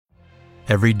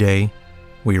Every day,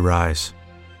 we rise,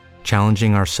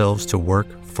 challenging ourselves to work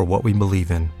for what we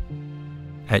believe in.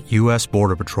 At U.S.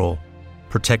 Border Patrol,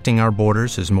 protecting our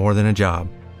borders is more than a job.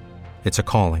 It's a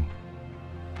calling.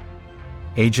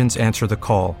 Agents answer the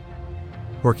call,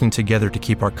 working together to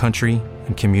keep our country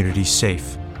and communities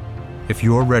safe. If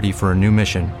you're ready for a new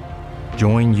mission,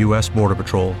 join U.S. Border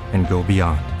Patrol and go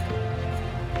beyond.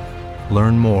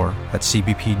 Learn more at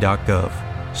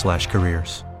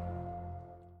cbp.gov/careers.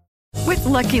 With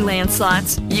Lucky Land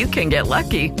Slots, you can get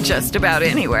lucky just about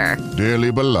anywhere.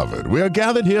 Dearly beloved, we are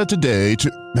gathered here today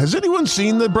to... Has anyone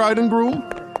seen the bride and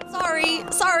groom?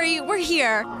 Sorry, we're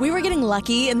here. We were getting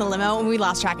lucky in the limo and we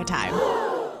lost track of time.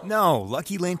 No,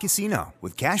 Lucky Land Casino,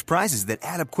 with cash prizes that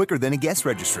add up quicker than a guest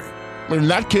registry. In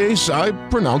that case, I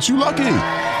pronounce you lucky.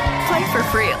 Play for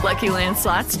free at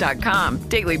LuckyLandSlots.com.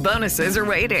 Daily bonuses are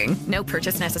waiting. No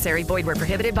purchase necessary. Void where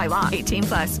prohibited by law.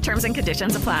 18+. Terms and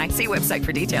conditions apply. See website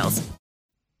for details.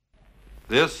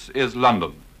 This is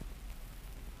London.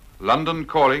 London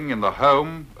calling in the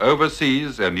home,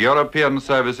 overseas, and European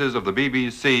services of the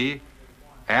BBC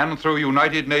and through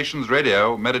United Nations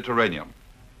Radio Mediterranean.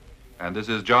 And this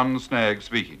is John Snagg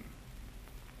speaking.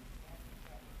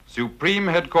 Supreme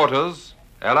Headquarters,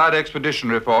 Allied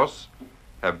Expeditionary Force,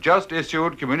 have just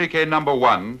issued communique number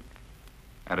 1,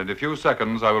 and in a few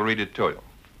seconds I will read it to you.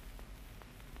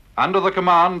 Under the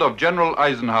command of General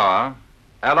Eisenhower,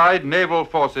 Allied naval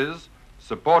forces,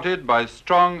 supported by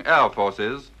strong air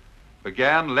forces,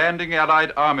 began landing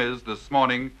Allied armies this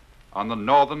morning on the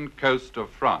northern coast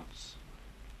of France.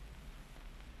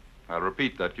 I'll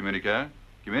repeat that communique.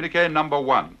 Communique number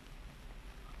 1.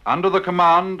 Under the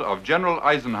command of General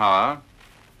Eisenhower,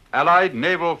 Allied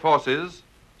naval forces,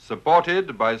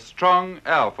 supported by strong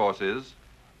air forces,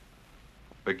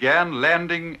 began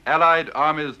landing Allied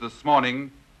armies this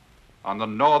morning on the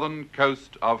northern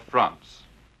coast of France.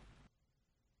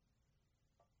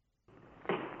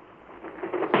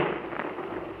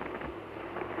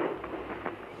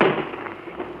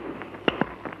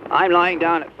 I'm lying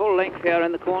down at full length here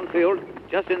in the cornfield.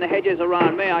 Just in the hedges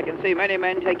around me, I can see many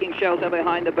men taking shelter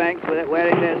behind the banks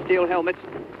wearing their steel helmets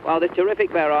while this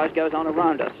terrific barrage goes on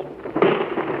around us.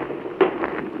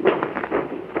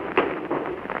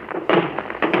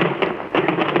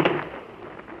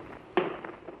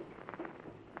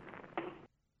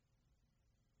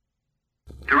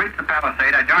 To reach the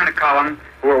palisade, I joined a column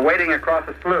who were wading across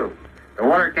a slough. The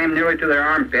water came nearly to their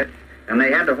armpits, and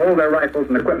they had to hold their rifles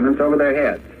and equipment over their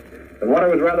heads. The water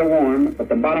was rather warm, but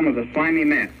the bottom was a slimy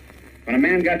mess. When a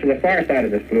man got to the far side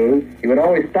of the slough, he would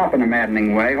always stop in a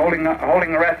maddening way, holding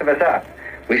the rest of us up.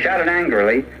 We shouted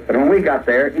angrily, but when we got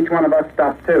there, each one of us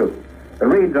stopped too. The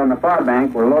reeds on the far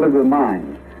bank were loaded with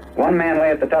mines. One man lay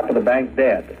at the top of the bank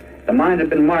dead. The mines had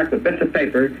been marked with bits of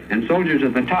paper, and soldiers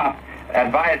at the top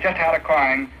advised just how to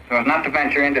climb so as not to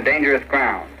venture into dangerous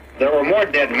ground. There were more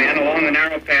dead men along the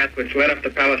narrow path which led up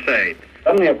the palisade.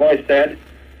 Suddenly a voice said,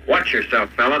 "Watch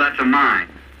yourself, fella, that's a mine."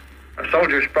 A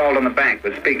soldier sprawled on the bank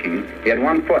was speaking. He had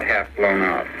one foot half blown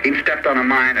off. He'd stepped on a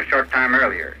mine a short time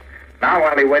earlier. Now,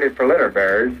 while he waited for litter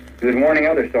bearers, he was warning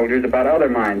other soldiers about other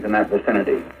mines in that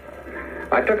vicinity.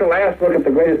 I took a last look at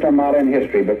the greatest armada in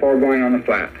history before going on the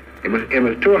flat. It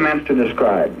was too immense to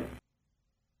describe.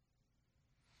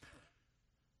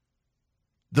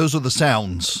 Those are the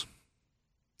sounds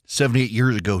 78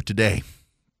 years ago today.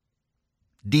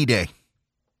 D-Day.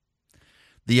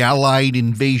 The Allied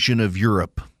invasion of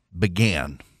Europe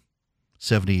began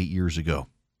 78 years ago.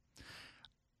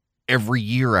 Every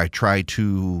year I try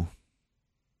to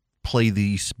play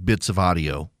these bits of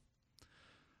audio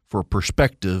for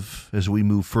perspective as we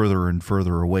move further and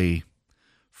further away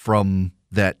from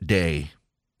that day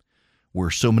where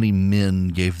so many men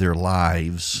gave their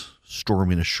lives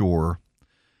storming ashore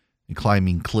and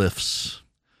climbing cliffs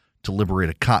to liberate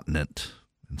a continent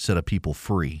and set a people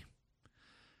free,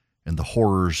 and the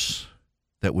horrors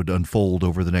that would unfold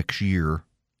over the next year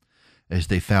as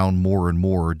they found more and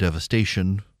more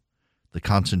devastation, the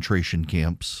concentration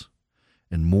camps,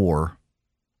 and more.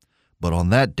 But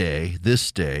on that day,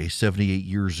 this day, 78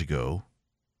 years ago,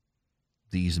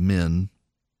 these men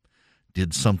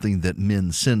did something that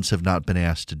men since have not been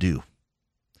asked to do.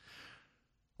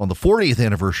 On the 40th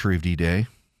anniversary of D-Day,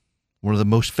 one of the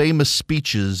most famous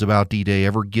speeches about D-Day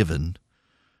ever given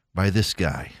by this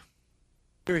guy.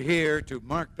 We're here to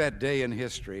mark that day in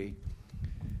history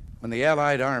when the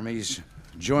Allied armies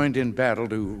joined in battle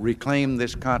to reclaim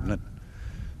this continent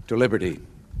to liberty.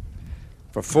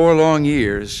 For 4 long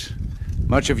years,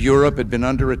 much of Europe had been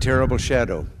under a terrible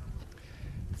shadow.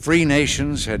 Free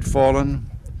nations had fallen.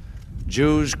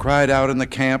 Jews cried out in the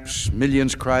camps.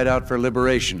 Millions cried out for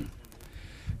liberation.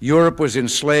 Europe was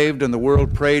enslaved and the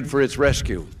world prayed for its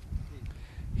rescue.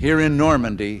 Here in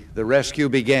Normandy, the rescue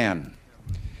began.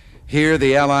 Here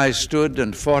the Allies stood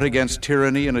and fought against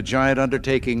tyranny in a giant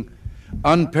undertaking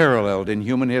unparalleled in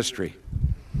human history.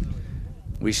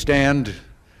 We stand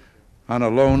on a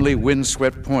lonely,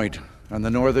 windswept point on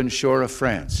the northern shore of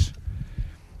France.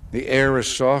 The air is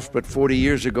soft, but 40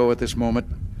 years ago at this moment,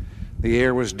 the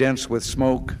air was dense with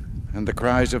smoke and the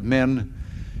cries of men,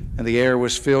 and the air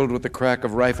was filled with the crack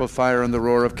of rifle fire and the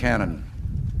roar of cannon.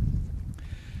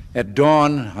 At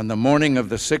dawn on the morning of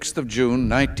the 6th of June,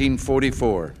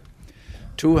 1944,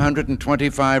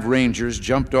 225 Rangers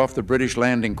jumped off the British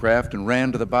landing craft and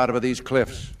ran to the bottom of these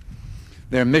cliffs.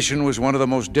 Their mission was one of the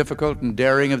most difficult and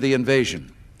daring of the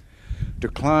invasion: to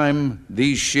climb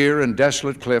these sheer and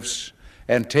desolate cliffs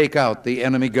and take out the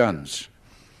enemy guns.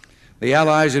 The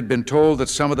Allies had been told that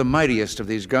some of the mightiest of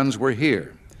these guns were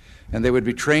here, and they would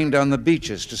be trained on the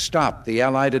beaches to stop the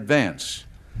Allied advance.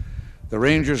 The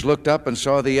Rangers looked up and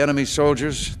saw the enemy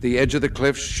soldiers, the edge of the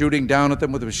cliffs, shooting down at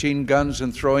them with machine guns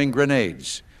and throwing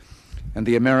grenades, and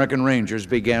the American Rangers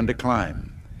began to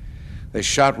climb. They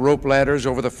shot rope ladders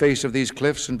over the face of these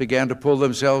cliffs and began to pull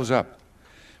themselves up.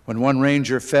 When one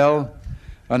Ranger fell,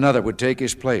 another would take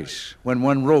his place. When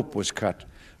one rope was cut,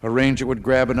 a Ranger would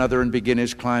grab another and begin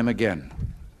his climb again.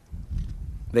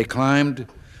 They climbed,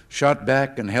 shot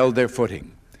back, and held their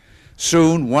footing.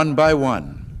 Soon, one by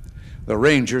one, the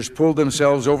Rangers pulled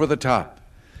themselves over the top,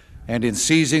 and in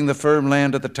seizing the firm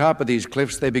land at the top of these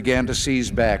cliffs, they began to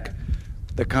seize back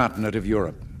the continent of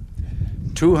Europe.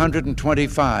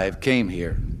 225 came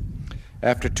here.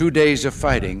 After 2 days of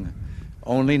fighting,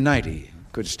 only 90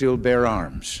 could still bear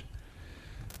arms.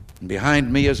 And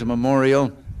behind me is a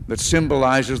memorial that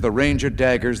symbolizes the Ranger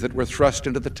daggers that were thrust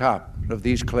into the top of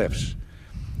these cliffs.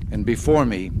 And before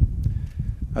me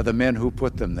are the men who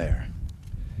put them there.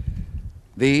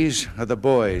 These are the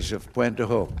boys of Pointe du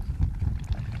Hoc.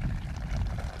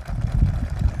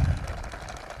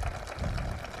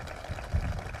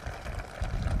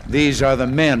 These are the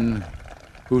men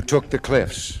who took the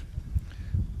cliffs.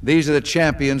 These are the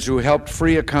champions who helped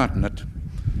free a continent.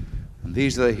 And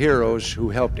these are the heroes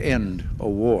who helped end a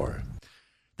war.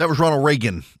 That was Ronald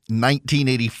Reagan in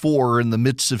 1984 in the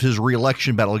midst of his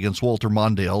re-election battle against Walter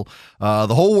Mondale.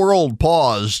 The whole world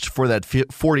paused for that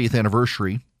 40th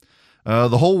anniversary.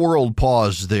 The whole world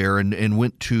paused there and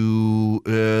went to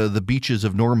the beaches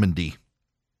of Normandy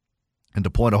and to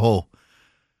Pointe du Hoc,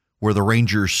 where the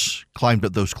Rangers climbed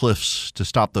up those cliffs to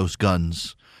stop those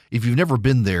guns. If you've never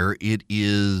been there, it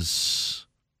is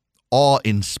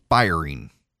awe-inspiring.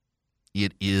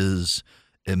 It is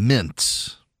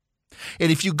immense.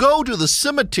 And if you go to the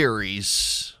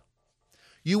cemeteries,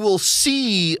 you will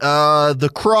see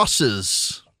the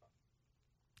crosses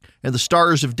and the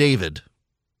stars of David.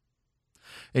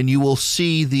 And you will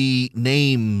see the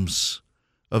names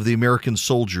of the American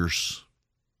soldiers.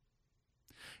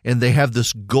 And they have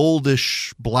this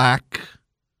goldish black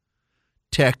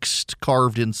text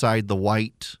carved inside the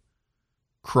white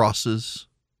crosses.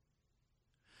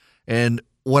 And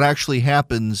what actually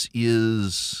happens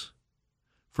is,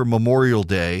 for Memorial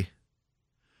Day,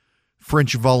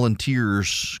 French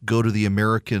volunteers go to the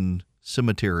American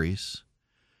cemeteries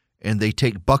and they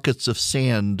take buckets of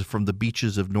sand from the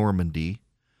beaches of Normandy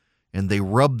and they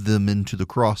rub them into the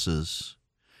crosses.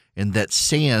 And that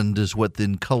sand is what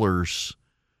then colors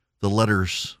the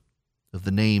letters of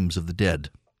the names of the dead.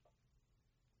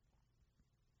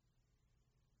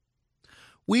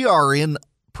 We are in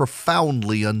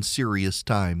profoundly unserious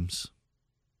times.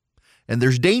 And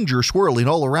there's danger swirling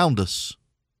all around us.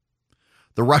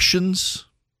 The Russians,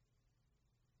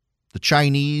 the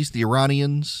Chinese, the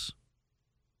Iranians.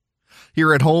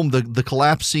 Here at home, the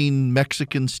collapsing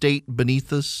Mexican state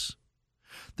beneath us.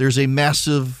 There's a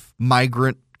massive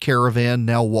migrant caravan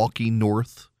now walking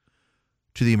north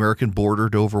to the American border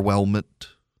to overwhelm it.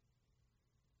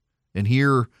 And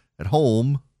here at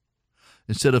home,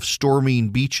 instead of storming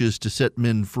beaches to set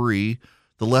men free,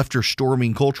 the left are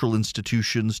storming cultural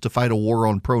institutions to fight a war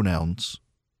on pronouns.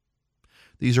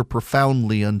 These are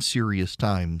profoundly unserious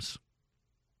times.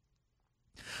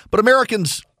 But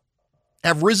Americans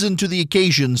have risen to the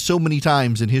occasion so many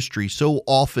times in history, so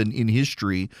often in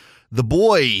history. The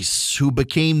boys who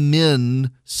became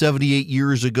men 78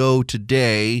 years ago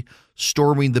today,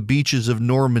 storming the beaches of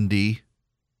Normandy,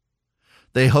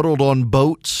 they huddled on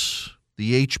boats,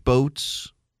 the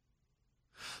H-boats.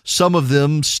 Some of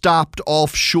them stopped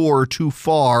offshore too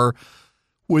far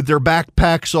with their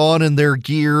backpacks on and their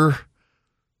gear,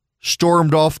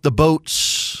 stormed off the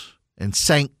boats, and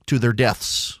sank to their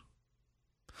deaths.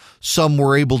 Some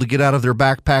were able to get out of their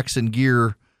backpacks and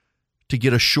gear to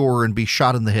get ashore and be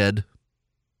shot in the head.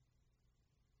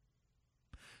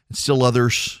 And still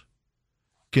others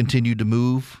continued to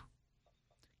move,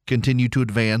 continued to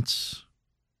advance,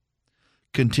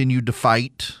 continued to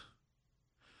fight,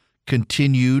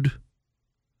 continued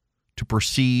to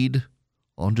proceed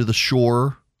onto the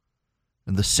shore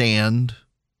and the sand,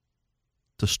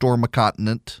 to storm a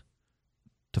continent,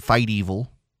 to fight evil,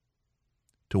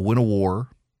 to win a war,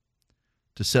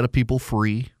 to set a people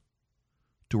free,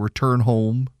 to return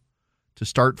home, to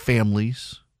start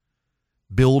families,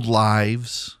 build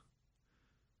lives,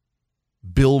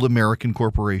 build American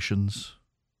corporations,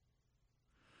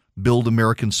 build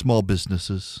American small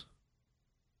businesses,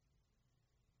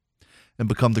 and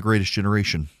become the greatest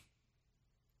generation.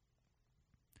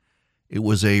 It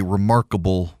was a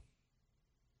remarkable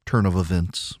turn of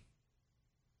events.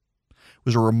 It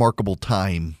was a remarkable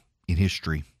time in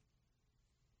history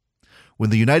when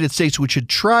the United States, which had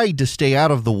tried to stay out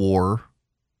of the war,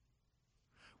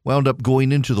 wound up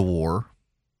going into the war,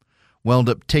 wound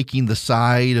up taking the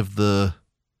side of the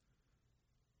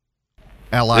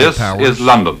Allied powers. This is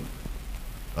London.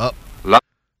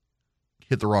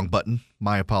 Hit the wrong button.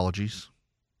 My apologies.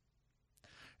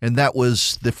 And that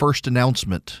was the first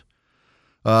announcement,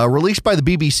 released by the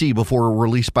BBC before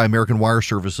released by American Wire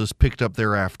Services, picked up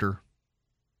thereafter.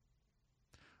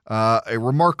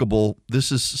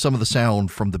 This is some of the sound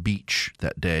from the beach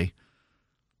that day.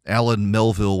 Alan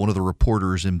Melville, one of the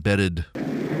reporters, embedded.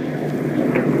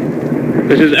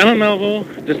 This is Alan Melville,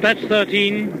 Dispatch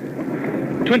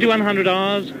 13, 2100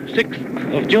 hours,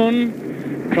 6th of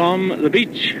June, from the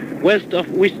beach west of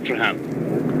Ouistreham.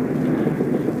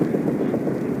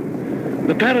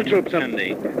 The paratroops are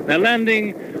landing. They're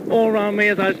landing all around me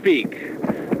as I speak.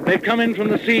 They've come in from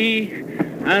the sea,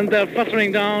 and they're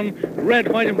fluttering down,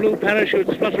 red, white, and blue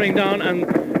parachutes fluttering down, and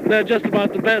they're just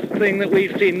about the best thing that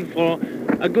we've seen for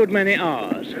a good many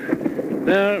hours.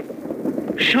 They're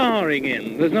showering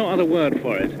in, there's no other word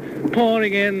for it,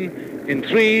 pouring in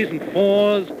threes and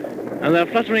fours, and they're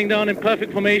fluttering down in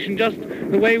perfect formation, just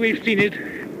the way we've seen it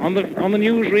on the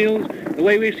newsreels, the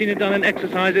way we've seen it done in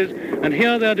exercises, and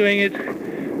here they're doing it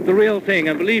the real thing,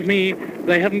 and believe me,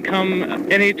 they haven't come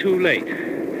any too late.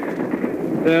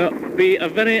 There'll be a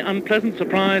very unpleasant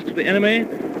surprise to the enemy,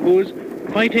 who's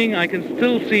fighting. I can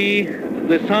still see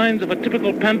the signs of a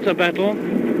typical panzer battle.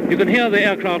 You can hear the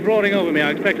aircraft roaring over me,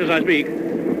 I expect, as I speak.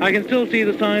 I can still see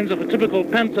the signs of a typical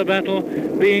panzer battle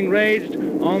being raged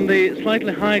on the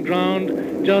slightly high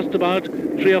ground just about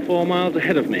 3 or 4 miles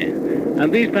ahead of me.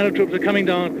 And these paratroops are coming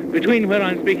down between where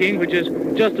I'm speaking, which is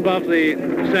just above the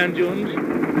sand dunes.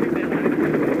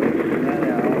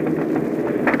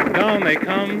 Down they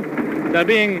come. They're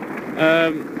being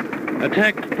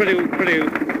attacked pretty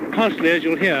harshly, as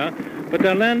you'll hear, but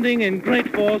they're landing in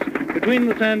great force between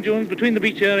the sand dunes, between the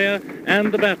beach area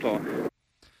and the battle.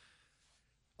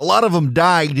 A lot of them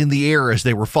died in the air as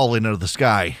they were falling out of the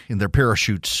sky in their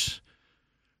parachutes.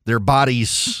 Their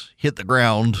bodies hit the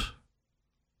ground,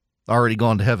 already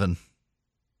gone to heaven.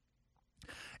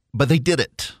 But they did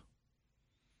it.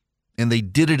 And they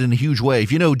did it in a huge way.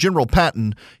 If you know General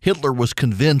Patton, Hitler was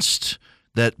convinced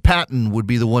that Patton would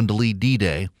be the one to lead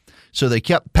D-Day. So they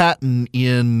kept Patton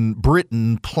in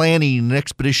Britain planning an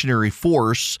expeditionary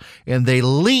force, and they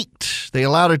leaked. They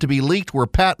allowed it to be leaked where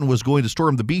Patton was going to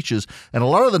storm the beaches, and a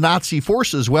lot of the Nazi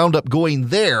forces wound up going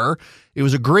there. It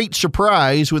was a great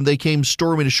surprise when they came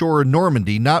storming ashore in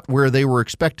Normandy, not where they were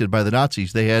expected by the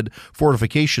Nazis. They had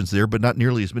fortifications there, but not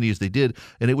nearly as many as they did,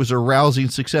 and it was a rousing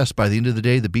success. By the end of the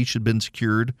day, the beach had been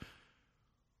secured.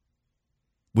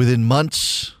 Within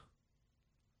months,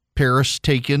 Paris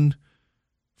taken,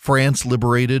 France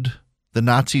liberated, the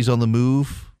Nazis on the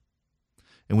move,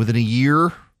 and within a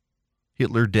year,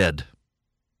 Hitler dead.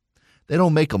 They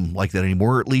don't make them like that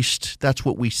anymore, or at least that's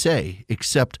what we say,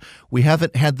 except we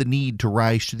haven't had the need to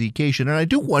rise to the occasion. And I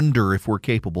do wonder if we're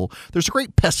capable. There's a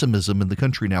great pessimism in the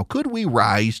country now. Could we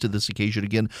rise to this occasion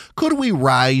again? Could we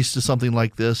rise to something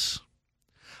like this?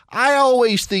 I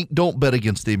always think don't bet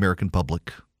against the American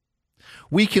public.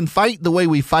 We can fight the way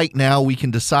we fight now. We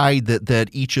can decide that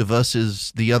each of us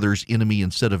is the other's enemy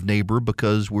instead of neighbor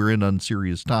because we're in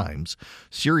unserious times.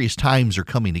 Serious times are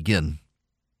coming again.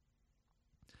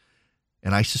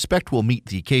 And I suspect we'll meet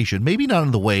the occasion. Maybe not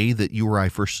in the way that you or I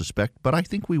first suspect, but I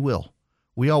think we will.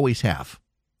 We always have.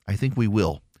 I think we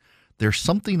will. There's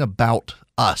something about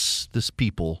us, this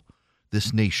people,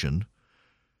 this nation,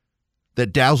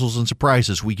 that dazzles and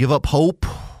surprises. We give up hope.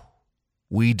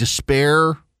 We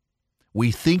despair. We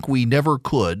think we never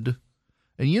could.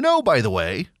 And you know, by the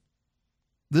way,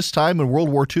 this time in World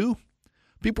War II,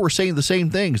 people were saying the same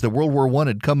things. That World War I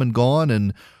had come and gone,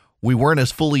 and We weren't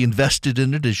as fully invested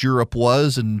in it as Europe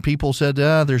was, and people said,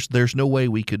 there's no way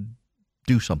we could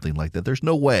do something like that. There's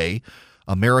no way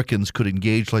Americans could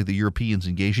engage like the Europeans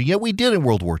engaged, and yet we did in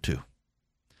World War II.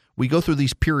 We go through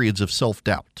these periods of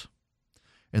self-doubt,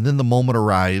 and then the moment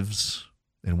arrives,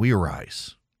 and we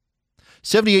arise.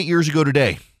 78 years ago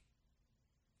today,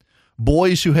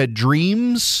 boys who had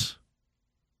dreams,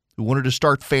 who wanted to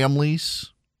start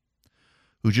families,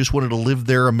 who just wanted to live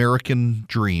their American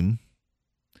dream,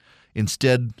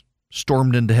 instead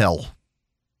stormed into hell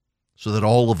so that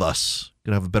all of us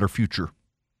could have a better future.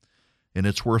 And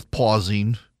it's worth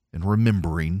pausing and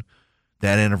remembering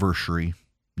that anniversary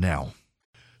now.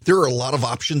 There are a lot of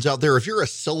options out there. If you're a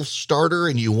self-starter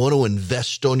and you want to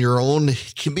invest on your own,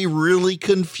 it can be really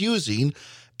confusing.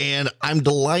 And I'm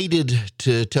delighted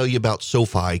to tell you about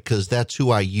SoFi because that's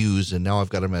who I use, and now I've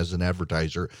got them as an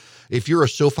advertiser. If you're a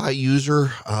SoFi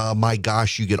user, my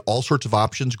gosh, you get all sorts of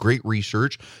options, great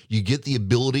research. You get the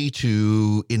ability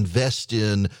to invest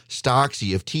in stocks,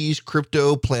 EFTs,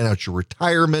 crypto, plan out your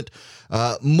retirement.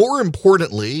 More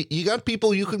importantly, you got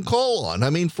people you can call on. I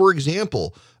mean, for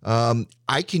example,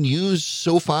 I can use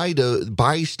SoFi to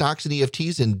buy stocks and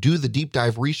EFTs and do the deep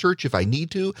dive research if I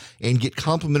need to and get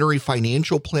complimentary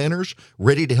financial planners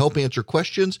ready to help answer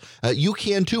questions. You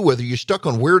can too, whether you're stuck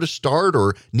on where to start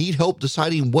or need help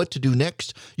deciding what to do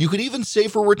next. You can even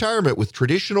save for retirement with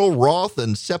traditional Roth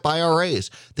and SEP IRAs.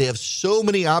 They have so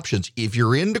many options. If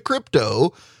you're into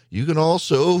crypto, you can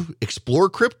also explore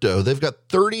crypto. They've got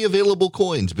 30 available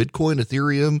coins: Bitcoin,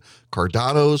 Ethereum,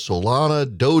 Cardano, Solana,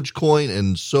 Dogecoin,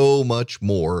 and so much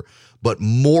more. But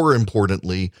more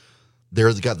importantly,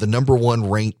 they've got the #1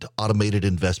 ranked automated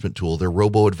investment tool, their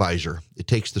robo-advisor. It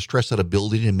takes the stress out of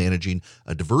building and managing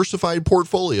a diversified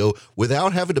portfolio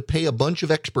without having to pay a bunch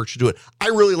of experts to do it. I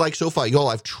really like SoFi. Y'all,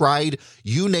 I've tried,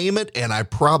 you name it, and I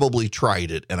probably tried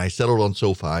it, and I settled on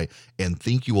SoFi and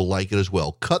think you will like it as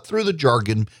well. Cut through the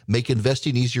jargon, make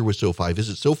investing easier with SoFi.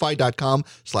 Visit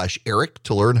SoFi.com/Eric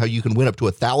to learn how you can win up to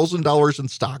 $1,000 in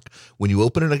stock when you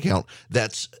open an account.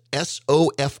 That's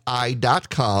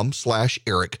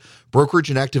SoFi.com/Eric. Brokerage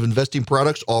and active investing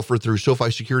products offered through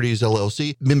SoFi Securities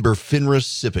LLC, member FINRA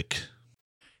SIPC.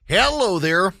 Hello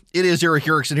there. It is Eric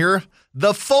Erickson here.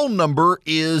 The phone number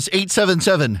is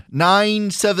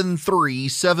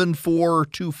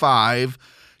 877-973-7425.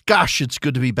 Gosh, it's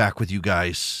good to be back with you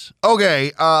guys. Okay,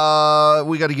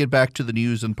 we got to get back to the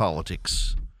news and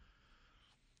politics.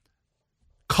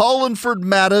 Collingford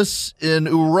Mattis and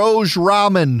Uroj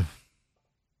Raman.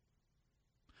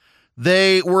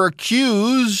 They were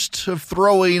accused of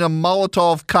throwing a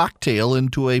Molotov cocktail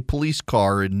into a police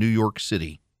car in New York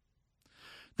City.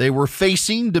 They were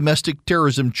facing domestic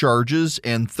terrorism charges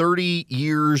and 30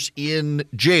 years in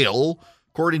jail,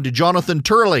 according to Jonathan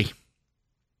Turley.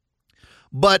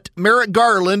 But Merrick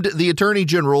Garland, the Attorney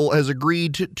General, has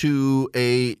agreed to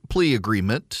a plea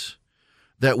agreement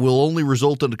that will only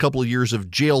result in a couple of years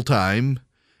of jail time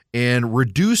and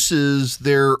reduces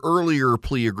their earlier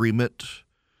plea agreement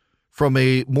from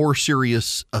a more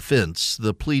serious offense.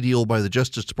 The plea deal by the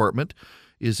Justice Department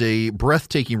is a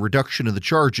breathtaking reduction in the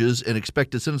charges and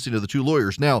expected sentencing of the two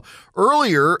lawyers. Now,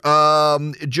 earlier,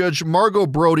 Judge Margot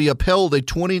Brody upheld a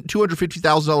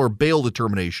 $250,000 bail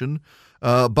determination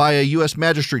by a U.S.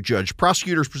 magistrate judge.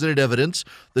 Prosecutors presented evidence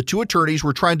the two attorneys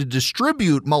were trying to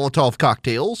distribute Molotov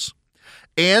cocktails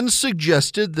and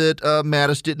suggested that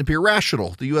Mattis didn't appear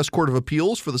rational. The U.S. Court of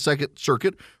Appeals for the Second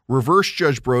Circuit reversed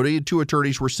Judge Brody, and two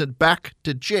attorneys were sent back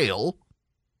to jail.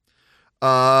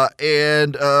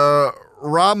 And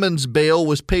Raman's bail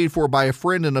was paid for by a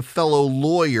friend and a fellow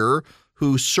lawyer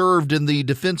who served in the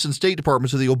Defense and State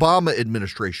Departments of the Obama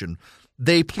administration.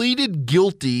 They pleaded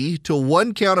guilty to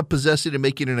one count of possessing and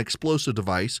making an explosive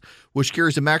device, which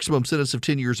carries a maximum sentence of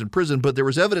 10 years in prison. But there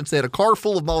was evidence they had a car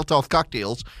full of Molotov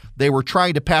cocktails they were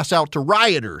trying to pass out to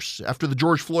rioters after the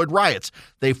George Floyd riots.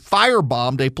 They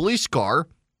firebombed a police car,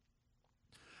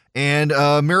 and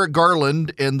Merrick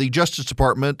Garland and the Justice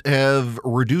Department have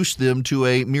reduced them to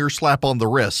a mere slap on the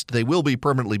wrist. They will be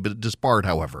permanently disbarred,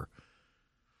 however.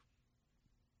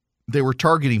 They were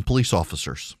targeting police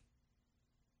officers.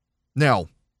 Now,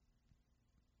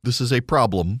 this is a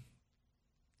problem.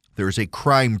 There is a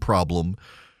crime problem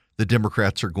the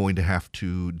Democrats are going to have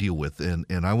to deal with. And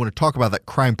I want to talk about that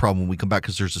crime problem when we come back,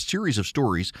 because there's a series of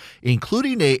stories,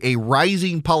 including a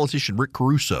rising politician, Rick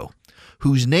Caruso,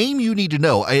 whose name you need to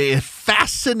know. A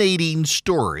fascinating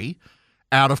story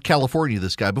out of California,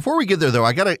 this guy. Before we get there, though,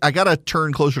 I gotta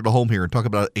turn closer to home here and talk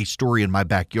about a story in my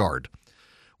backyard,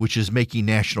 which is making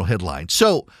national headlines.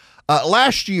 So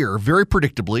last year, very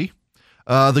predictably,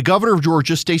 the governor of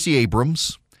Georgia, Stacey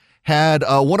Abrams, had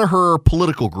one of her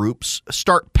political groups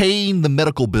start paying the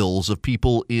medical bills of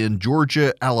people in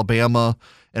Georgia, Alabama,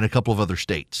 and a couple of other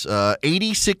states.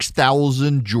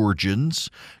 86,000 Georgians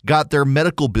got their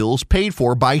medical bills paid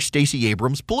for by Stacey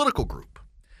Abrams' political group.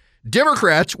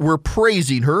 Democrats were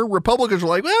praising her. Republicans were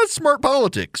like, well, it's smart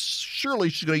politics. Surely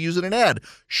she's going to use it in an ad.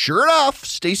 Sure enough,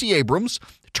 Stacey Abrams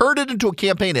turned it into a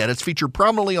campaign ad. It's featured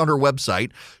prominently on her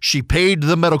website. She paid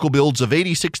the medical bills of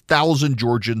 86,000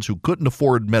 Georgians who couldn't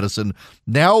afford medicine.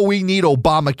 Now we need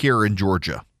Obamacare in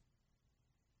Georgia.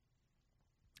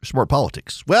 Smart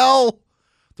politics. Well,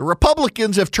 the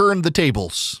Republicans have turned the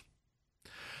tables.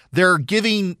 They're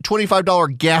giving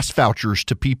 $25 gas vouchers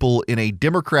to people in a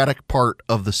Democratic part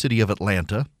of the city of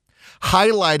Atlanta,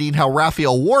 highlighting how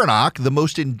Raphael Warnock, the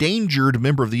most endangered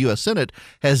member of the U.S. Senate,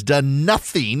 has done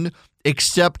nothing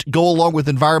except go along with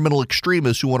environmental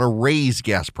extremists who want to raise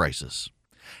gas prices.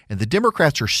 And the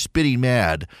Democrats are spitting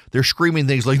mad. They're screaming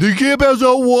things like, they can't pass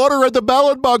out water at the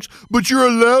ballot box, but you're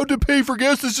allowed to pay for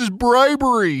gas. This is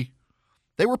bribery.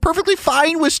 They were perfectly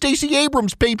fine with Stacey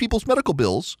Abrams paying people's medical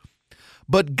bills.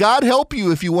 But God help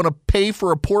you if you want to pay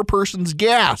for a poor person's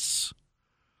gas.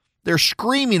 They're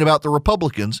screaming about the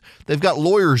Republicans. They've got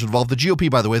lawyers involved. The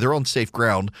GOP, by the way, they're on safe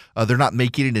ground. They're not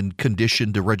making it in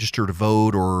condition to register to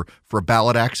vote or for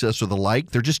ballot access or the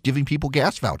like. They're just giving people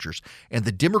gas vouchers. And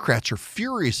the Democrats are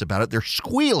furious about it. They're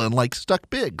squealing like stuck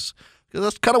pigs.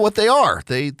 That's kind of what they are.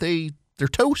 They're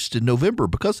toast in November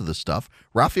because of this stuff,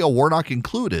 Raphael Warnock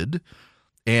included,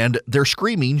 and their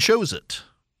screaming shows it.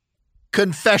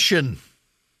 Confession.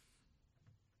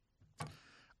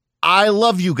 I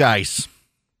love you guys.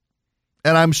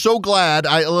 And I'm so glad.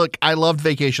 I loved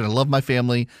vacation. I love my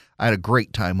family. I had a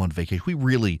great time on vacation. We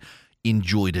really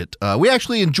enjoyed it. We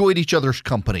actually enjoyed each other's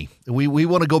company. We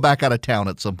want to go back out of town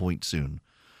at some point soon,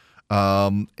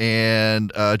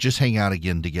 and just hang out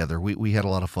again together. We had a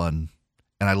lot of fun,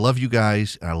 and I love you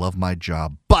guys, and I love my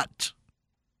job. But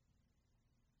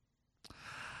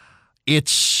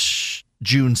it's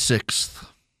June 6th,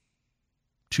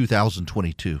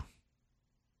 2022,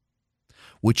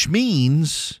 which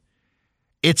means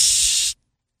it's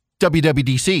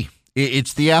WWDC.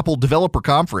 It's the Apple Developer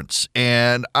Conference.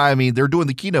 And I mean, they're doing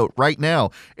the keynote right now.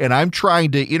 And I'm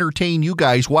trying to entertain you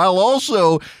guys while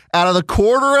also out of the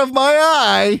corner of my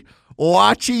eye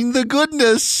watching the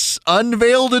goodness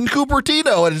unveiled in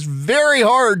Cupertino. And it's very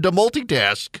hard to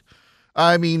multitask.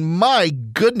 I mean, my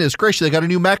goodness gracious, they got a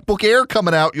new MacBook Air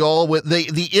coming out, y'all, with the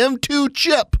M2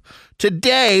 chip.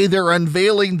 Today, they're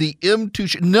unveiling the M2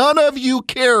 chip. None of you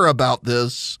care about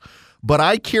this, but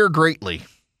I care greatly.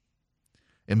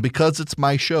 And because it's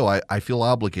my show, I feel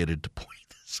obligated to point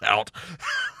this out.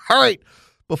 All right,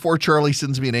 before Charlie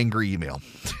sends me an angry email.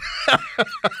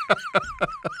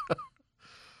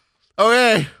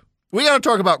 Okay, we got to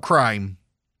talk about crime.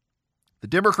 The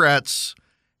Democrats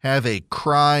have a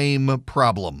crime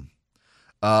problem.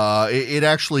 It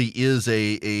actually is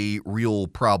a real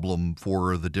problem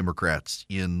for the Democrats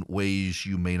in ways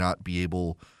you may not be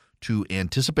able to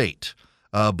anticipate.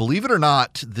 Believe it or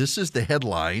not, this is the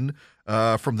headline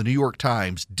from the New York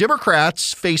Times.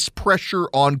 Democrats face pressure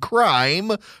on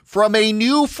crime from a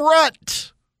new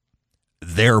front,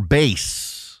 their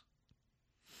base.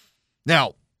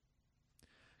 Now,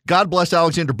 God bless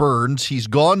Alexander Burns. He's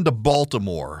gone to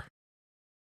Baltimore.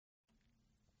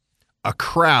 A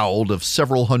crowd of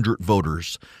several hundred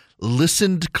voters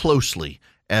listened closely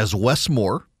as Wes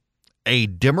Moore, a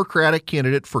Democratic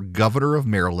candidate for governor of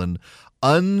Maryland,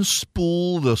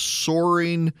 unspooled a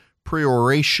soaring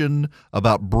peroration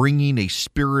about bringing a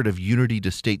spirit of unity to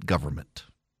state government.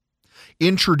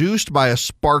 Introduced by a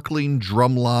sparkling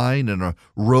drum line and a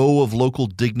row of local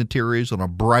dignitaries on a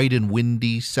bright and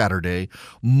windy Saturday,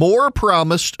 Moore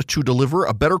promised to deliver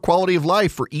a better quality of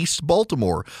life for East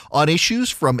Baltimore on issues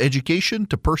from education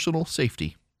to personal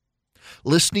safety.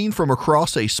 Listening from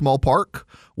across a small park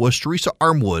was Teresa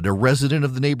Armwood, a resident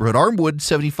of the neighborhood. Armwood,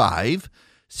 75,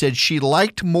 said she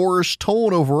liked Moore's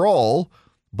tone overall,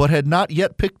 but had not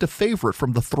yet picked a favorite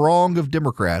from the throng of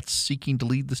Democrats seeking to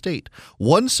lead the state.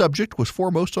 One subject was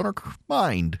foremost on her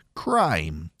mind: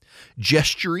 crime.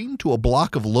 Gesturing to a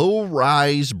block of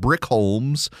low-rise brick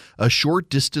homes a short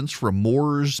distance from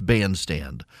Moore's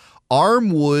bandstand,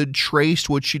 Armwood traced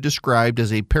what she described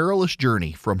as a perilous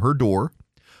journey from her door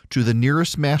to the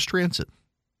nearest mass transit.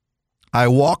 I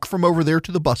walk from over there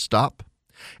to the bus stop,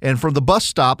 and from the bus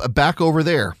stop back over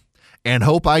there, and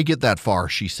hope I get that far,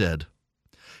 she said.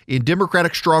 In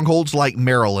Democratic strongholds like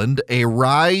Maryland, a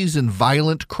rise in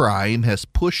violent crime has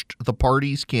pushed the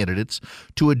party's candidates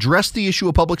to address the issue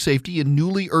of public safety in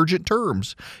newly urgent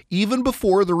terms. Even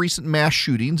before the recent mass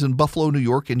shootings in Buffalo, New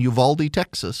York, and Uvalde,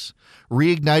 Texas,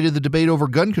 reignited the debate over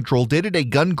gun control, day-to-day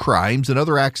gun crimes and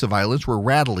other acts of violence were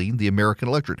rattling the American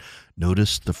electorate.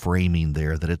 Notice the framing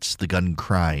there, that it's the gun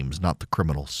crimes, not the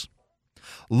criminals.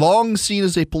 Long seen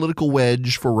as a political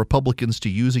wedge for Republicans to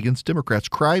use against Democrats,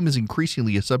 crime is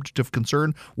increasingly a subject of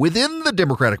concern within the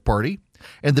Democratic Party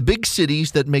and the big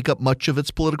cities that make up much of its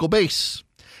political base.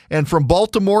 And from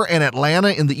Baltimore and Atlanta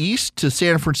in the east to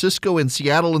San Francisco and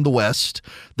Seattle in the west,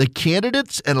 the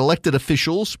candidates and elected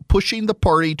officials pushing the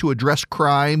party to address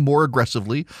crime more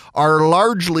aggressively are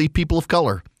largely people of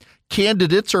color.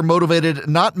 Candidates are motivated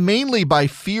not mainly by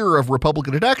fear of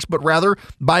Republican attacks, but rather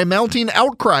by mounting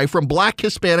outcry from Black,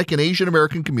 Hispanic, and Asian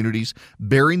American communities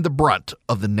bearing the brunt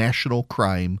of the national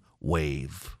crime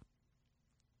wave.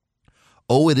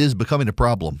 Oh, it is becoming a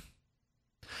problem.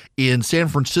 In San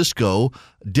Francisco,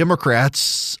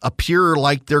 Democrats appear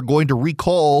like they're going to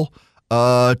recall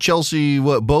Chelsea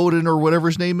Bowden or whatever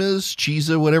his name is,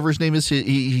 Chiza, whatever his name is.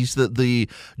 He's the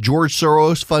George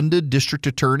Soros-funded district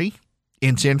attorney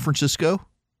in San Francisco.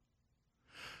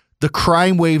 The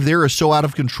crime wave there is so out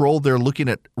of control, they're looking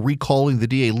at recalling the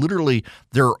DA. Literally,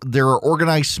 there are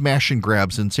organized smash and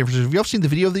grabs in San Francisco. Have you ever seen the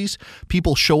video of these?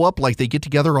 People show up like they get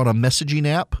together on a messaging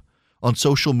app on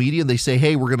social media, and they say,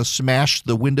 hey, we're going to smash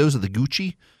the windows of the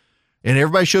Gucci. And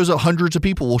everybody shows up. Hundreds of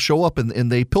people will show up,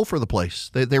 and they pilfer the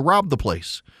place. They rob the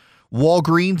place.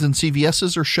 Walgreens and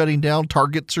CVS's are shutting down.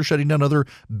 Targets are shutting down. Other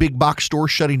big box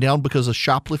stores shutting down because of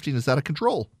shoplifting is out of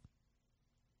control.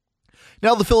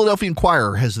 Now, the Philadelphia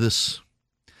Inquirer has this.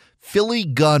 Philly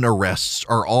gun arrests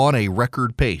are on a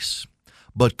record pace,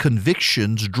 but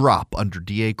convictions drop under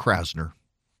D.A. Krasner.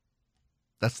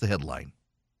 That's the headline.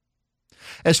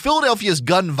 As Philadelphia's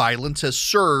gun violence has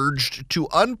surged to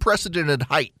unprecedented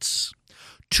heights,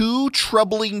 two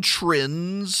troubling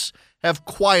trends have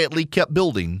quietly kept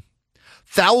building.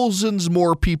 Thousands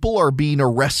more people are being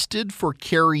arrested for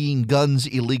carrying guns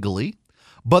illegally,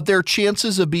 but their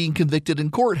chances of being convicted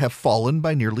in court have fallen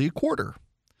by nearly a quarter.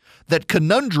 That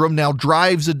conundrum now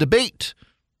drives a debate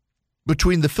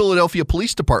between the Philadelphia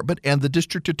Police Department and the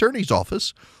District Attorney's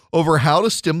Office over how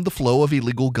to stem the flow of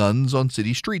illegal guns on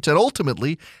city streets and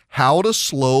ultimately how to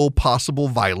slow possible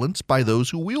violence by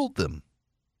those who wield them.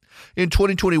 In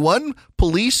 2021,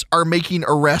 police are making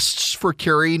arrests for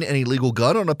carrying an illegal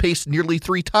gun on a pace nearly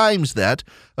 3 times that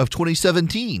of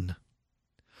 2017.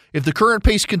 If the current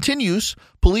pace continues,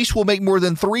 police will make more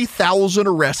than 3,000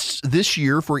 arrests this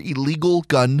year for illegal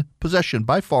gun possession,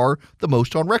 by far the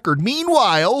most on record.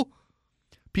 Meanwhile,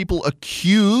 people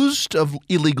accused of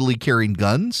illegally carrying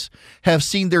guns have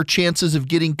seen their chances of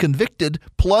getting convicted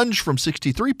plunge from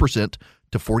 63%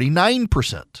 to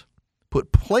 49%.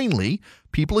 Put plainly,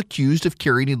 people accused of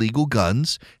carrying illegal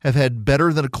guns have had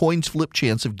better than a coin's flip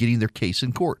chance of getting their case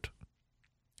in court,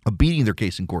 of beating their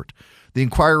case in court. The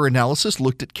Inquirer analysis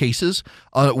looked at cases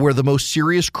where the most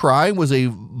serious crime was a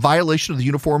violation of the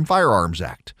Uniform Firearms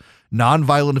Act.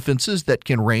 Nonviolent offenses that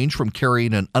can range from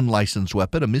carrying an unlicensed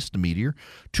weapon, a misdemeanor,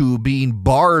 to being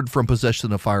barred from possession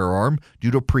of a firearm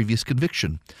due to a previous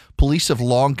conviction. Police have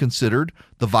long considered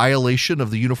the violation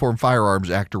of the Uniform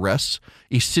Firearms Act arrests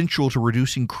essential to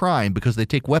reducing crime because they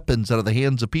take weapons out of the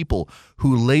hands of people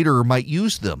who later might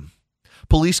use them.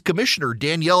 Police Commissioner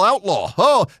Danielle Outlaw.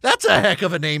 Oh, that's a heck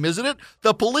of a name, isn't it?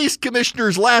 The police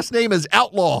commissioner's last name is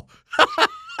Outlaw.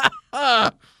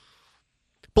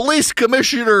 Police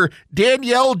Commissioner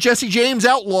Danielle Jesse James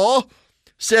Outlaw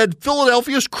said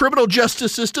Philadelphia's criminal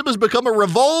justice system has become a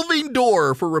revolving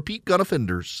door for repeat gun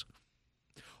offenders.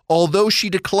 Although she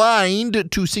declined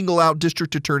to single out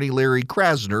District Attorney Larry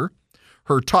Krasner,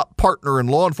 her top partner in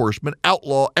law enforcement,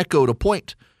 Outlaw echoed a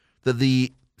point that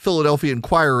the Philadelphia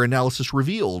Inquirer analysis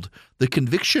revealed. The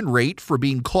conviction rate for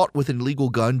being caught with an illegal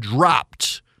gun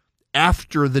dropped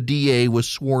after the DA was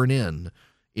sworn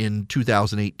in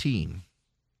 2018.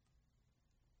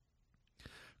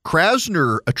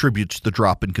 Krasner attributes the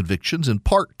drop in convictions in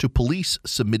part to police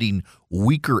submitting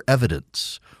weaker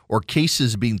evidence or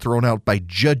cases being thrown out by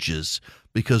judges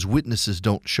because witnesses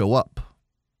don't show up.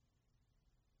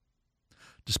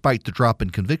 Despite the drop in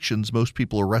convictions, most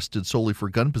people arrested solely for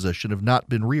gun possession have not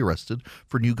been rearrested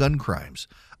for new gun crimes.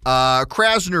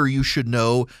 Krasner, you should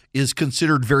know, is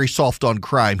considered very soft on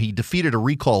crime. He defeated a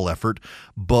recall effort,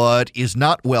 but is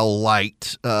not well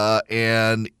liked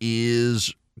and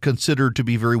is considered to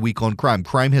be very weak on crime.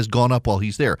 Crime has gone up while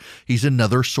he's there. He's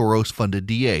another Soros-funded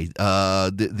DA.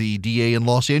 The DA in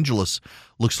Los Angeles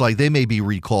looks like they may be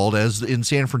recalled, as in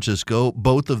San Francisco,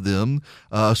 both of them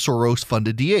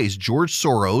Soros-funded DAs. George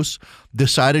Soros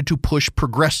decided to push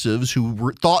progressives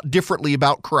who thought differently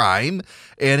about crime,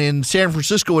 and in San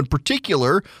Francisco in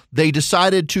particular, they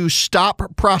decided to stop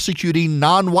prosecuting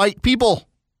non-white people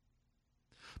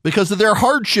because of their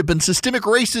hardship and systemic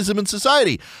racism in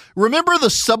society. Remember the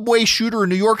subway shooter in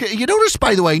New York? You notice,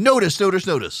 by the way, notice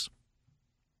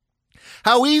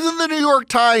how even the New York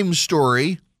Times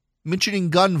story mentioning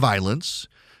gun violence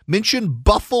mentioned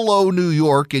Buffalo, New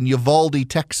York, and Uvalde,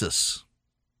 Texas.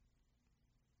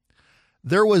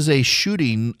 There was a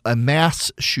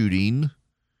mass shooting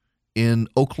in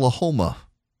Oklahoma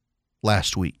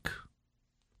last week.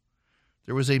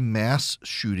 There was a mass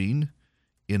shooting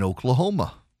in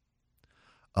Oklahoma.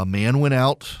 A man went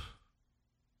out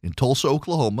in Tulsa,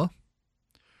 Oklahoma.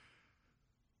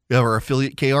 We have our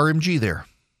affiliate KRMG there.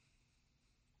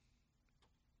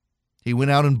 He went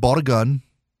out and bought a gun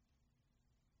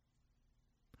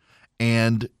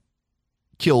and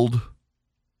killed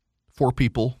 4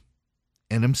 people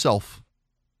and himself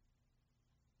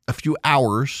a few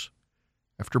hours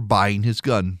after buying his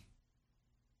gun.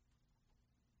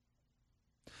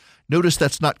 Notice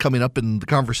that's not coming up in the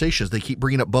conversations. They keep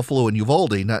bringing up Buffalo and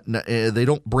Uvalde. They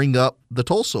don't bring up the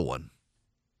Tulsa one.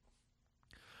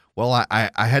 Well, I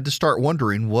had to start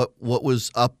wondering what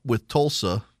was up with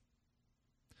Tulsa.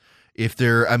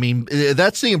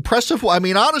 That's the impressive. I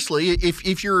mean, honestly,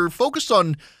 if you're focused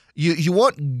on you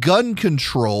want gun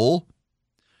control,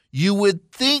 you would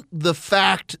think the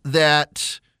fact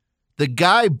that the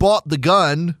guy bought the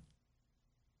gun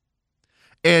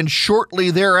and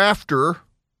shortly thereafter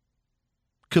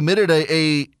committed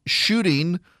a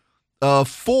shooting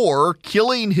for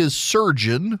killing his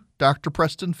surgeon, Dr.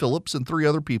 Preston Phillips, and 3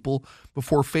 other people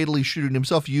before fatally shooting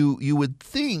himself. You would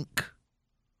think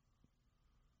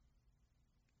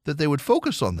that they would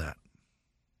focus on that.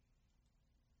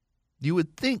 You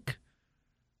would think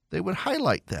they would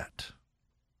highlight that.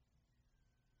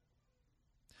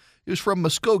 He was from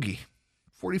Muskogee,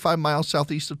 45 miles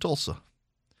southeast of Tulsa.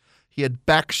 He had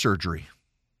back surgery.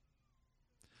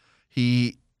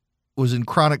 He was in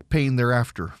chronic pain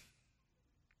thereafter.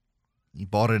 He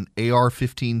bought an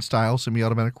AR-15 style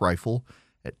semi-automatic rifle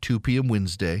at 2 p.m.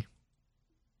 Wednesday.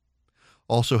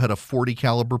 Also had a .40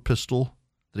 caliber pistol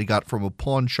that he got from a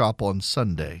pawn shop on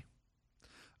Sunday.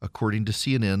 According to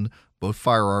CNN, both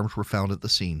firearms were found at the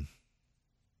scene.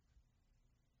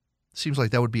 Seems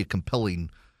like that would be a compelling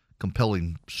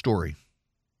story.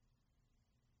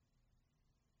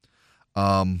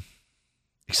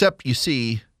 Except, you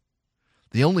see,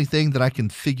 the only thing that I can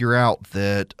figure out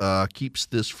that keeps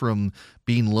this from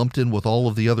being lumped in with all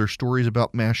of the other stories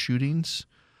about mass shootings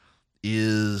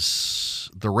is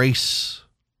the race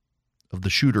of the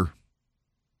shooter.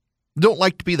 Don't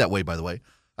like to be that way, by the way.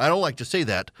 I don't like to say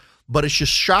that, but it's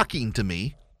just shocking to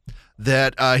me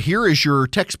that here is your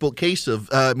textbook case of,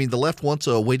 the left wants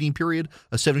a waiting period,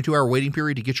 a 72-hour waiting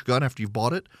period to get your gun after you've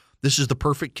bought it. This is the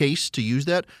perfect case to use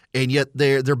that, and yet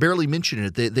they're barely mentioning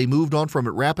it. They moved on from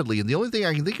it rapidly, and the only thing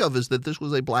I can think of is that this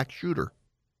was a black shooter.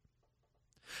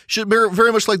 Should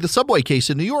very much like the subway case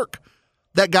in New York.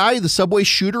 That guy, the subway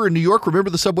shooter in New York,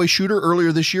 remember the subway shooter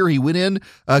earlier this year? He went in,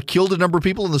 killed a number of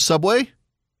people in the subway.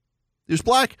 He was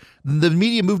black. The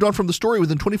media moved on from the story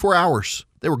within 24 hours.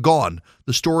 They were gone.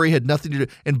 The story had nothing to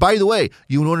do. And by the way,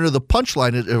 you want to know the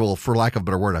punchline, well, for lack of a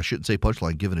better word, I shouldn't say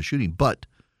punchline given a shooting, but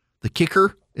the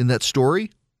kicker in that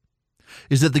story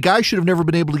is that the guy should have never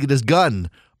been able to get his gun,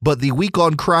 but the weak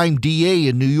on crime DA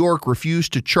in New York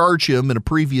refused to charge him in a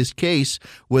previous case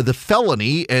with a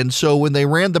felony, and so when they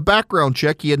ran the background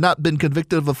check, he had not been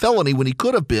convicted of a felony when he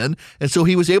could have been, and so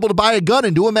he was able to buy a gun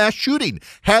and do a mass shooting.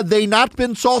 Had they not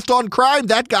been soft on crime,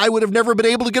 that guy would have never been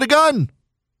able to get a gun.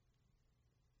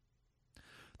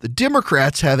 The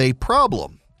Democrats have a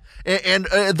problem. And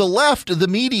the left, the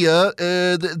media,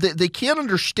 they can't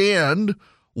understand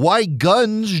why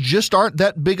guns just aren't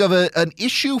that big of an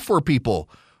issue for people.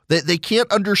 They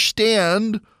can't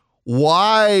understand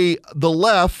why the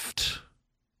left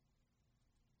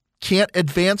can't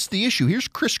advance the issue. Here's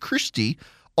Chris Christie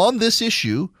on this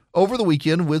issue over the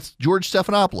weekend with George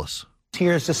Stephanopoulos.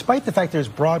 Here is despite the fact there's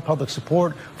broad public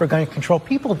support for gun control,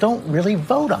 people don't really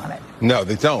vote on it. No,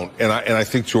 they don't. And I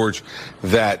think, George,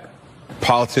 that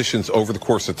politicians over the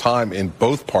course of time in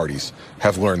both parties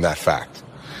have learned that fact.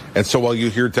 And so while you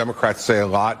hear Democrats say a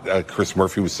lot, Chris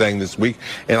Murphy was saying this week,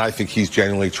 and I think he's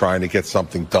genuinely trying to get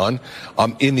something done,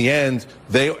 in the end,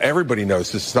 everybody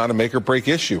knows this is not a make or break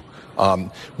issue.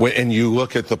 And you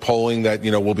look at the polling that,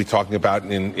 we'll be talking about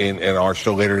in our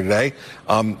show later today,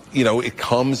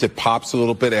 it pops a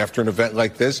little bit after an event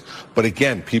like this. But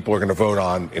again, people are going to vote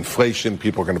on inflation.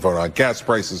 People are going to vote on gas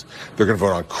prices. They're going to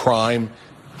vote on crime,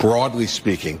 broadly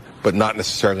speaking, but not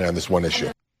necessarily on this one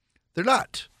issue. They're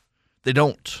not. They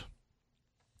don't.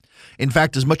 In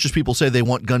fact, as much as people say they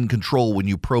want gun control, when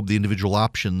you probe the individual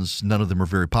options, none of them are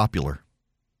very popular.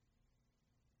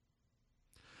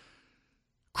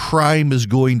 Crime is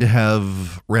going to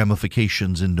have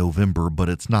ramifications in November, but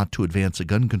it's not to advance a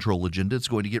gun control agenda. It's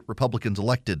going to get Republicans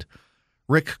elected.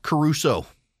 Rick Caruso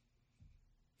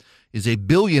is a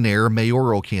billionaire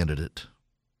mayoral candidate.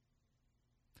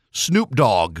 Snoop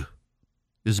Dogg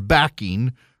is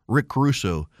backing Rick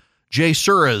Caruso. Jay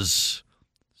Suarez,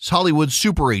 Hollywood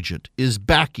super agent, is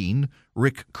backing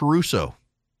Rick Caruso.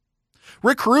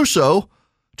 Rick Caruso,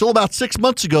 till about 6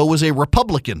 months ago, was a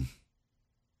Republican.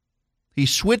 He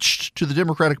switched to the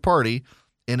Democratic Party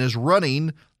and is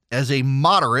running as a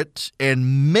moderate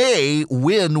and may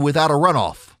win without a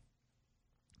runoff.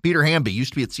 Peter Hamby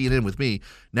used to be at CNN with me,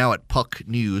 now at Puck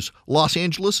News. Los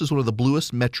Angeles is one of the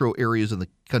bluest metro areas in the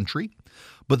country,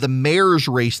 but the mayor's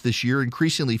race this year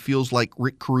increasingly feels like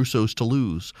Rick Caruso's to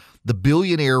lose. The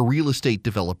billionaire real estate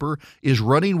developer is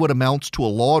running what amounts to a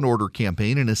law and order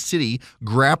campaign in a city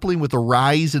grappling with a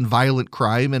rise in violent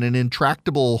crime and an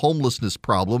intractable homelessness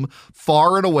problem,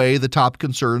 far and away the top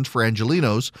concerns for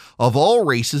Angelenos of all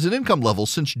races and income levels.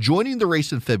 Since joining the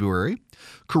race in February,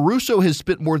 Caruso has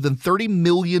spent more than $30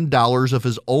 million of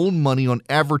his own money on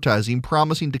advertising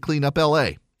promising to clean up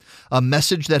L.A., a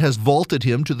message that has vaulted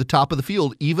him to the top of the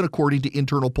field, even according to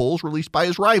internal polls released by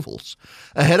his rivals.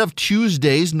 Ahead of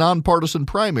Tuesday's nonpartisan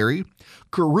primary,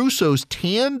 Caruso's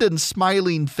tanned and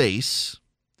smiling face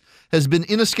has been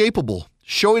inescapable,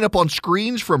 showing up on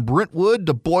screens from Brentwood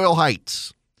to Boyle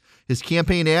Heights. His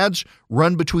campaign ads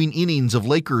run between innings of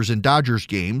Lakers and Dodgers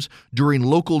games, during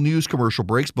local news commercial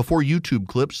breaks, before YouTube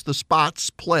clips. The spots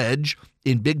pledge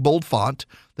in big bold font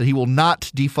that he will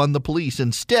not defund the police.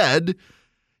 Instead,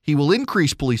 he will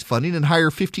increase police funding and hire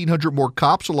 1,500 more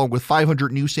cops along with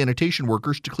 500 new sanitation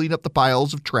workers to clean up the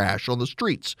piles of trash on the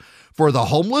streets. For the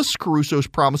homeless, Caruso is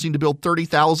promising to build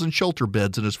 30,000 shelter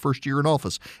beds in his first year in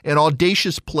office, an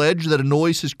audacious pledge that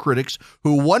annoys his critics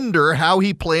who wonder how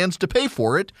he plans to pay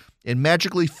for it and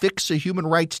magically fix a human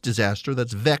rights disaster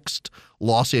that's vexed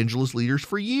Los Angeles leaders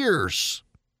for years.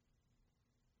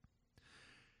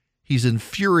 He's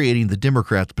infuriating the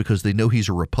Democrats because they know he's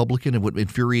a Republican, and what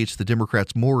infuriates the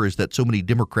Democrats more is that so many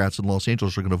Democrats in Los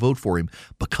Angeles are going to vote for him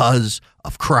because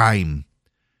of crime.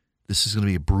 This is going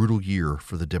to be a brutal year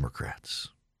for the Democrats.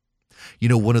 You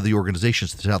know, one of the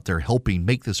organizations that's out there helping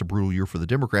make this a brutal year for the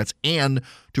Democrats and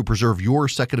to preserve your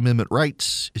Second Amendment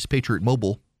rights is Patriot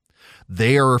Mobile.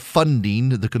 They are funding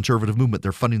the conservative movement.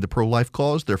 They're funding the pro-life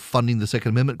cause. They're funding the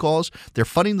Second Amendment cause. They're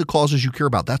funding the causes you care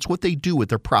about. That's what they do with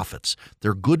their profits.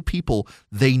 They're good people.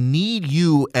 They need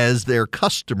you as their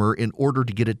customer in order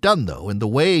to get it done, though. And the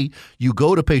way you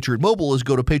go to Patriot Mobile is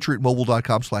go to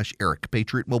patriotmobile.com/Eric,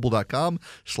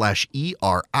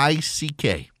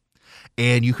 patriotmobile.com/ERICK.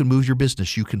 And you can move your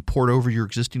business. You can port over your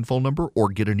existing phone number or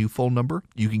get a new phone number.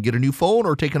 You can get a new phone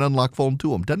or take an unlocked phone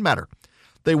to them. Doesn't matter.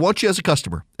 They want you as a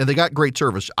customer, and they got great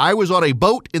service. I was on a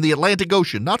boat in the Atlantic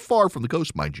Ocean, not far from the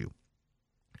coast, mind you.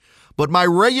 But my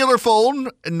regular phone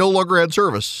no longer had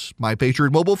service. My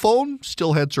Patriot Mobile phone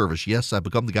still had service. Yes, I've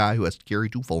become the guy who has to carry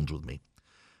two phones with me.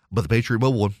 But the Patriot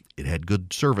Mobile one, it had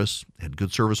good service. It had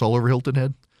good service all over Hilton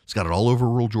Head. It's got it all over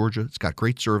rural Georgia. It's got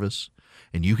great service.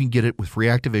 And you can get it with free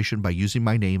activation by using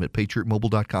my name at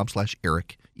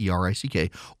patriotmobile.com/Eric, ERICK.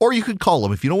 Or you can call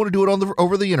them. If you don't want to do it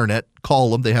over the internet,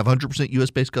 call them. They have 100%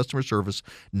 U.S.-based customer service.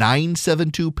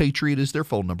 972-PATRIOT is their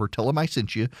phone number. Tell them I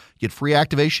sent you. Get free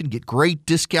activation, get great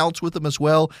discounts with them as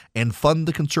well, and fund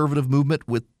the conservative movement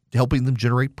with helping them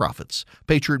generate profits.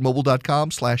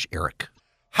 patriotmobile.com/Eric.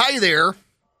 Hi there.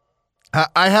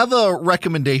 I have a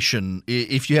recommendation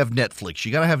if you have Netflix.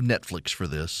 You got to have Netflix for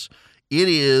this. It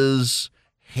is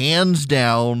hands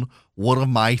down one of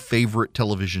my favorite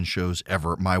television shows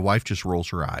ever. My wife just rolls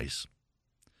her eyes.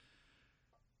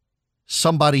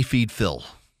 Somebody Feed Phil.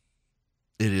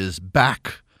 It is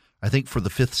back, I think, for the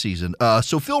 5th season.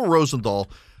 So Phil Rosenthal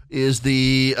is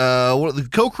the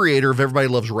co-creator of Everybody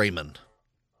Loves Raymond.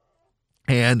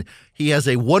 And he has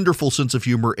a wonderful sense of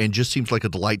humor and just seems like a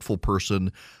delightful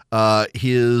person.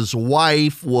 His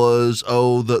wife was,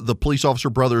 the police officer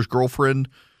brother's girlfriend.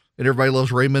 and everybody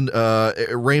loves Raymond.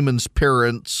 Raymond's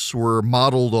parents were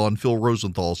modeled on Phil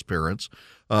Rosenthal's parents.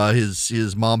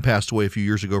 His mom passed away a few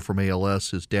years ago from ALS.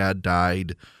 His dad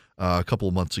died a couple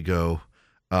of months ago.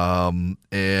 And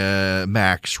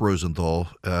Max Rosenthal,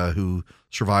 who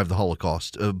survived the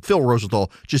Holocaust. Phil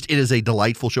Rosenthal, it is a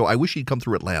delightful show. I wish he'd come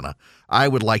through Atlanta. I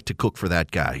would like to cook for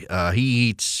that guy.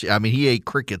 He ate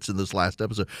crickets in this last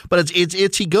episode. But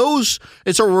it's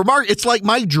like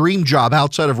my dream job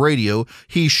outside of radio.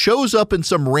 He shows up in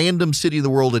some random city in the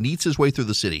world and eats his way through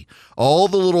the city. All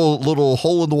the little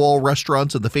hole-in-the-wall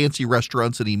restaurants and the fancy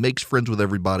restaurants, and he makes friends with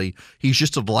everybody. He's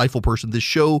just a delightful person. This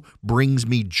show brings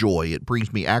me joy. It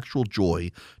brings me actual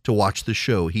joy to watch the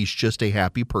show. He's just a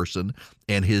happy person,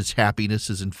 and his happiness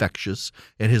is infectious,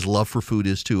 and his love for food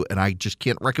is too, and I just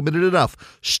can't recommend it enough.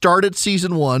 Start at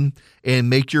season 1 and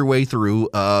make your way through.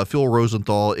 Phil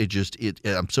Rosenthal,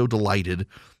 I'm so delighted.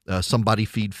 Somebody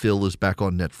Feed Phil is back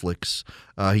on Netflix.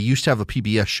 He used to have a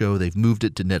PBS show. They've moved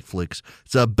it to Netflix.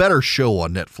 It's a better show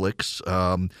on Netflix.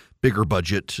 Bigger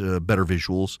budget, better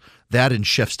visuals. That and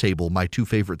Chef's Table, my 2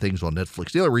 favorite things on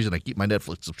Netflix. The other reason I keep my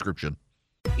Netflix subscription.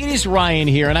 It is Ryan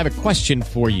here, and I have a question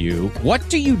for you. What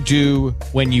do you do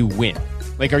when you win?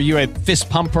 Like, are you a fist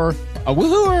pumper, a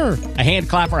woohooer, a hand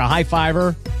clapper, a high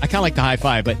fiver? I kind of like the high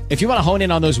five, but if you want to hone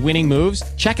in on those winning moves,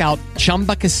 check out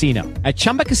Chumba Casino. At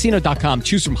ChumbaCasino.com,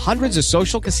 choose from hundreds of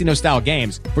social casino-style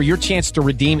games for your chance to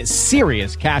redeem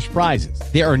serious cash prizes.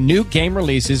 There are new game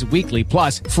releases weekly,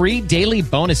 plus free daily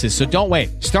bonuses, so don't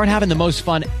wait. Start having the most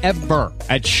fun ever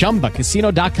at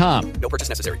ChumbaCasino.com. No purchase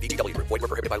necessary. VGW Group. Void where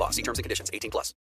prohibited by law. See terms and conditions. 18+.